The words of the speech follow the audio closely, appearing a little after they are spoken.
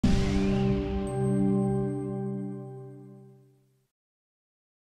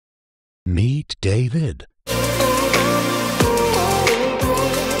Meet David.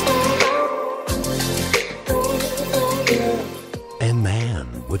 A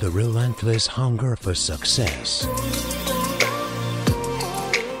man with a relentless hunger for success.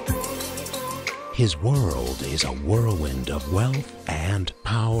 His world is a whirlwind of wealth and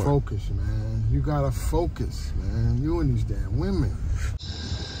power. Focus, man. You gotta focus, man. You and these damn women.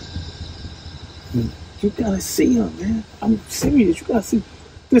 You gotta see her, man. I'm serious. You gotta see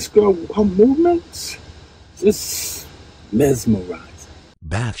this girl, her movements, just mesmerizing.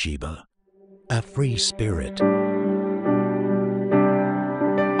 Bathsheba, a free spirit.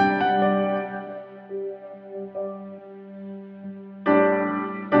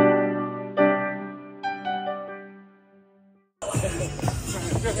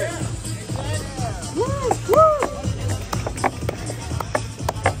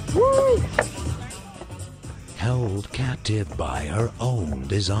 Held captive by her own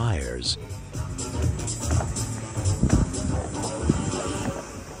desires.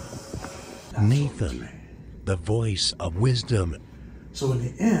 Nathan, the voice of wisdom. So in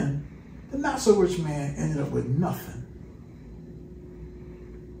the end, the not-so-rich man ended up with nothing.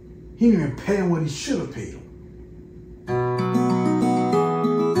 He didn't even pay him what he should have paid him.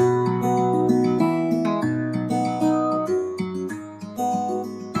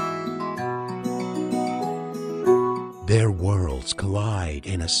 Their worlds collide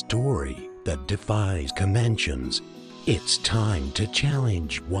in a story that defies conventions. It's time to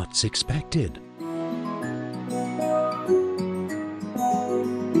challenge what's expected.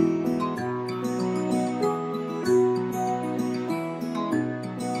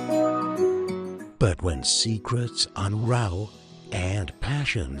 But when secrets unravel and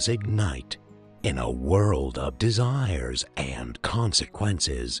passions ignite in a world of desires and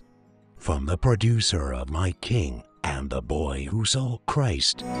consequences, from the producer of My King and the Boy Who Sold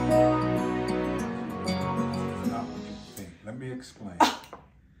Christ. Let me explain.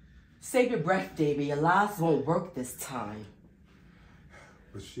 Save your breath, Davey. Your lies won't work this time.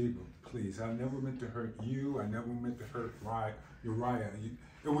 Bathsheba, please. I never meant to hurt you. I never meant to hurt Uriah.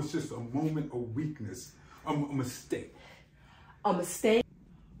 It was just a moment of weakness. A mistake. A mistake?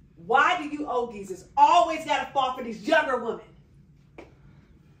 Why do you old geezers always gotta fall for these younger women?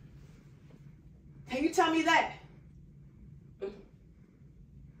 Can you tell me that?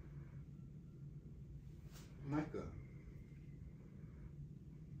 Micah,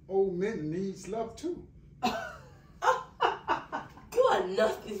 old men needs love too. You are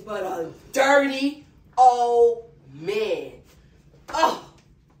nothing but a dirty old man. Oh.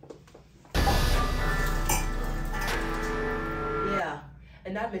 Yeah,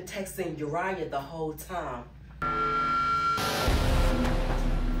 and I've been texting Uriah the whole time.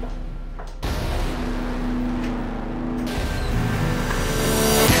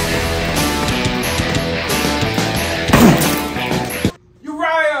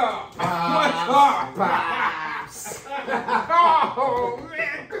 Oh,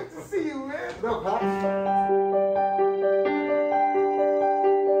 man, good to see you, man. No,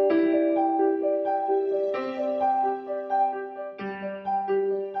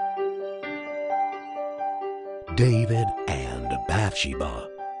 David and Bathsheba.